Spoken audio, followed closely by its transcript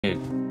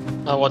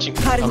I'm watching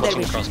the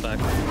crossback.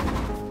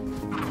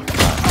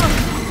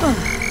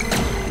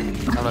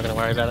 I'm not gonna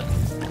worry about it.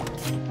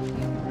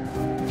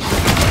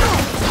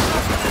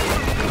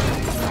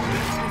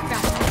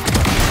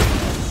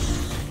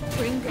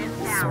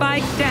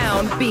 Spike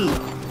down B.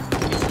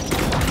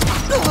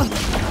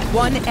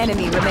 One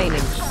enemy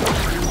remaining.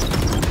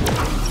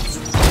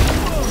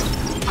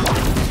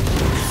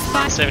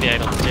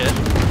 78 on the jet.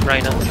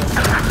 Reyna.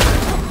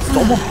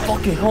 Someone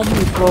fucking help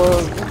me,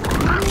 bro.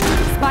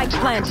 Spike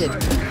planted.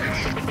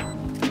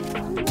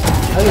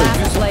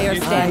 Last player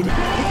standing.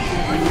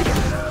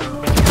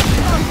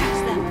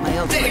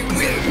 They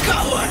will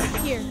cover!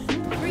 Here,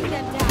 bring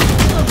them down.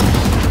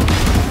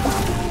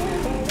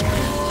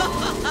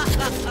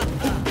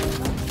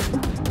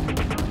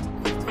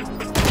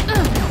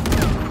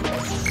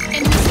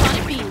 Enemy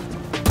spotted B.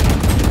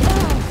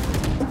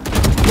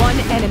 One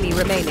enemy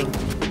remaining.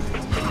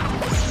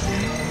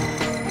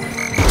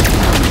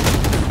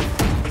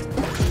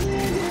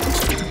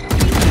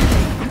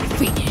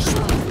 Finished.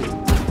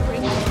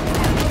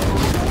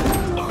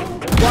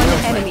 One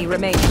enemy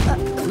remaining.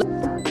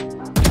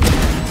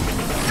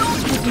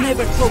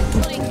 Never talk to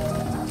me.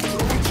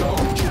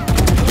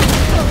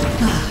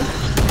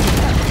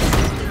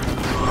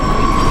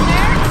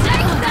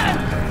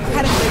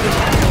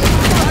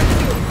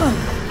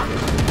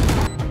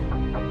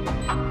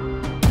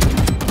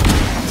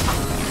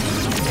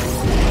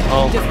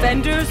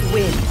 Defenders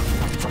win.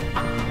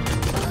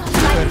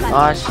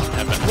 Nice.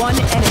 One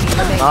enemy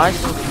remaining. Nice.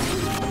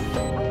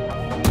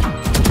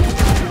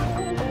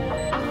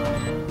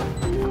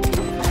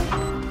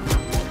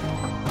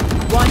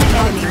 One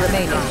enemy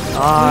remaining.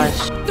 Nice.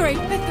 3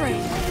 for 3.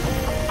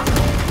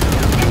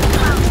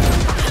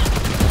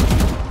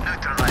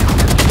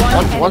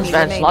 One's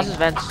vents, last is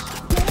vents.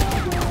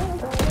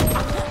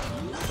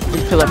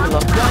 Pillar.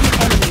 One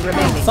enemy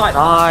remaining.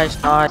 Nice.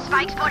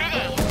 Spike spotted A.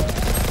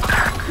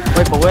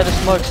 Wait, but where are the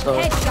smokes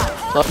though?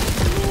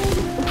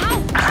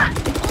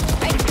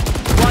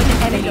 One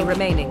enemy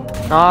remaining.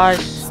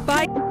 Nice.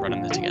 Spike.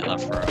 Running them together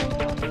for a...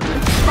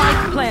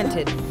 Spike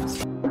planted.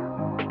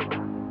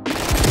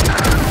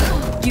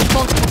 You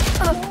both.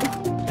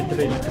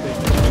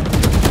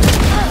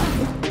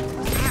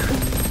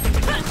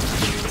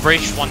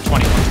 Breach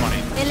 120.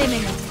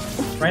 Eliminate.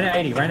 Reyna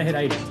 80, Reyna hit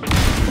 80.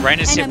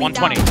 Reyna's hit Enemy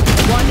 120.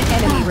 One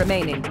enemy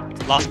remaining.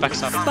 Last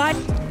backside. Spike.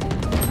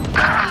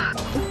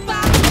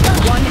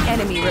 One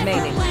enemy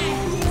remaining.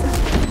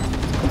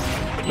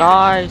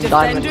 Nice.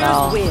 Diamond Defenders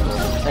now. win.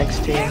 Thanks,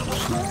 team.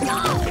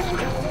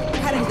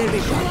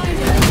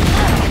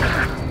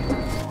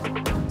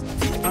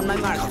 On my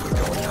mark.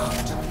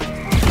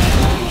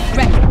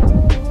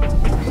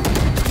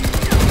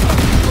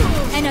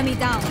 Enemy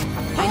down.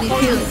 I need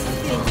heals.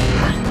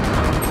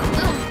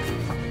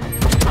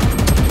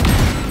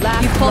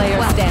 Last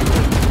player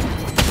standing.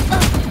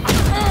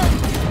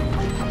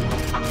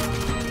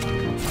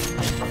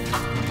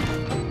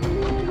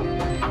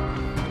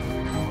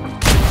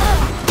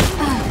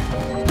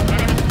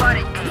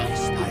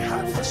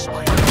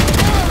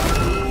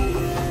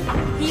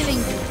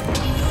 Healing.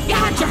 You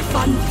had your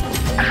fun.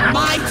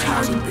 My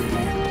turn.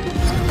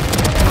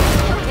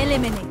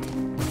 Eliminate.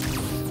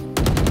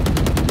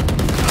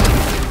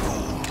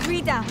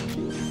 3 down.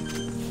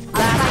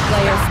 Last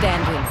player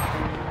standing.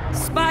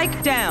 Spike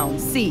down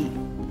C.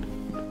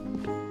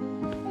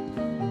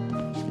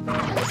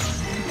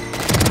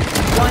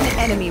 One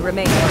enemy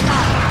remaining.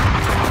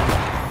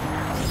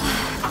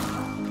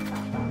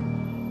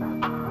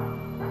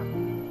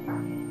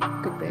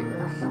 Good baby.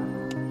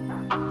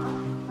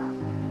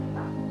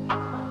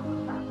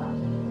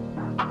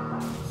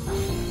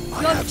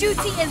 Your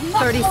duty is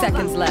not 30 over.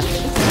 seconds left.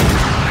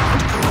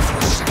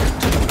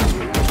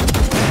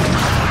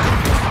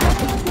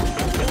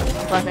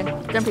 Flashing.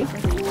 Jumping.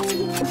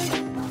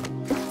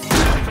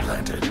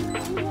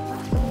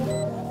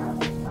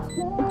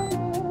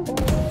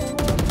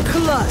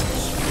 Clutch.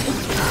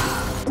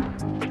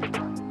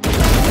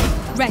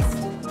 Rest.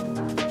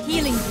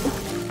 Healing.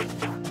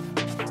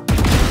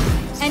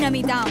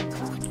 Enemy down.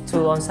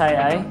 2 on side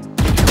A.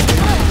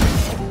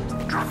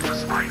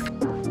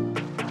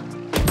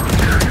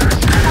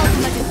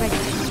 Ultimate is ready.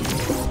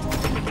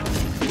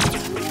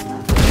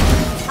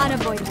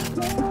 Unavoidable.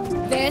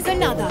 There's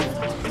another.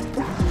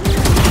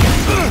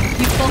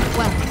 You fought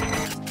well.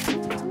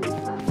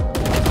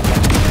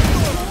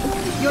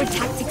 Your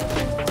tactics.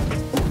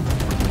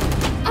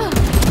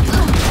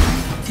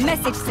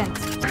 Message sent.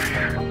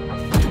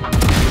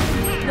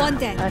 One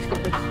dead. Nice.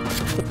 Good.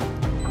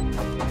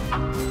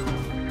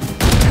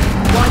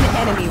 One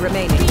enemy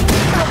remaining.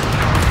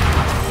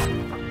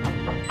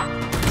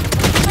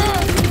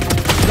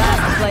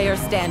 Last player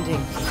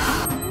standing.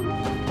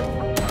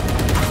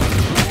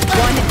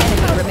 One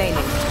enemy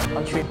remaining.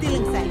 On tree.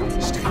 Stealing sight.